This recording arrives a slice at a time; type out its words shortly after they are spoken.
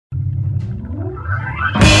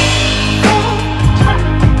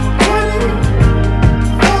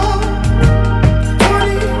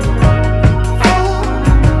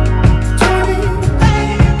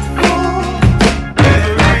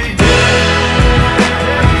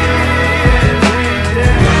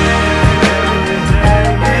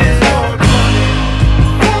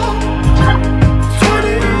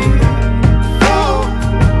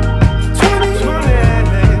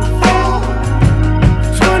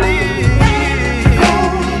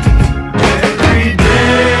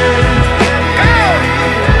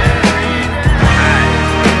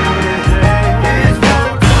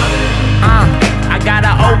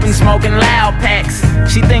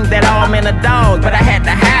knows, but I had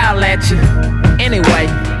to howl at you anyway.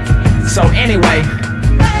 So anyway,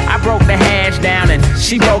 I broke the hash down and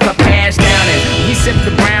she broke her pass down, and we sipped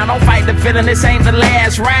the brown. Don't fight the feeling, this ain't the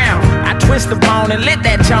last round. I twist the bone and lit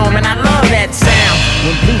that chome, and I love that sound.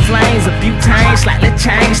 When blue flames of butane slightly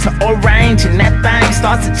change to orange, and that thing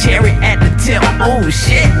starts to cherry at the tip. Oh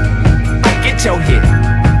shit, get your hit.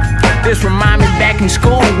 This remind me back in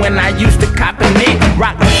school when I used to cop a knit,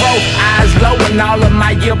 rock the fro, eyes low in all of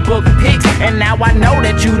my yearbook pics. And now I know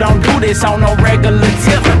that you don't do this on no regular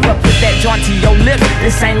tip. But put that joint to your lips,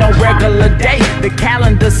 this ain't no regular day. The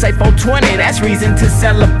calendar say 420, that's reason to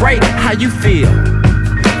celebrate. How you feel?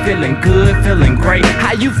 Feeling good, feeling great.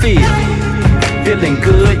 How you feel? Feeling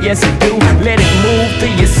good, yes it do. Let it move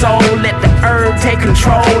through your soul. Let the herb take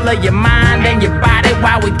control of your mind and your body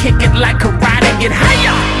while we kick it like karate. Get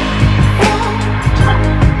higher.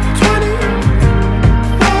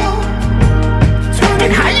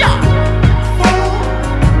 Get higher.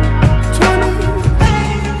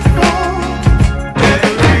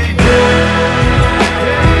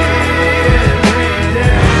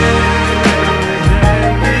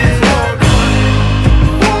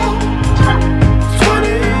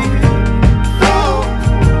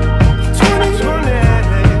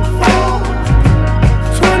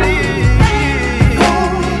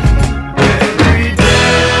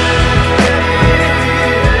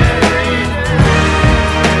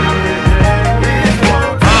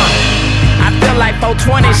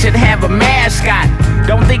 Should have a mascot.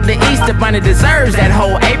 Don't think the Easter Bunny deserves that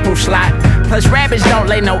whole April slot. Plus rabbits don't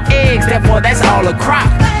lay no eggs, therefore that's all a crop.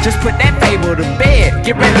 Just put that fable to bed,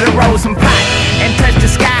 get ready to roll some pot, and touch the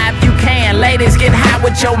sky if you can. Ladies, get high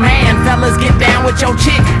with your man. Fellas, get down with your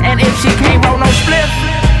chick, and if she can't roll no spliff,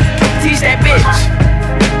 teach that bitch.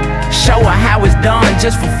 Show her how it's done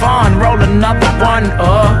just for fun. Roll another one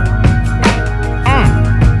up.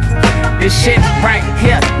 This shit right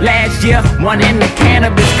here, last year, one in the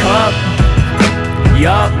cannabis cup.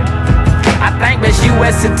 Yup, I think that's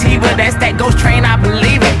US sativa, that's that ghost train, I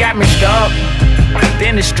believe it. Got me stuck,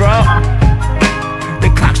 then it struck.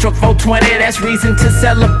 The clock struck 420, that's reason to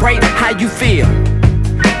celebrate. How you feel?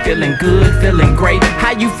 Feeling good, feeling great.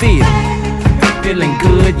 How you feel? Feeling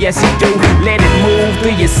good, yes you do. Let it move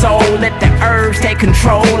through your soul. Let the herbs take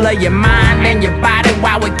control of your mind and your body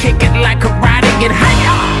while we kick it like karate. Get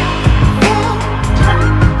higher.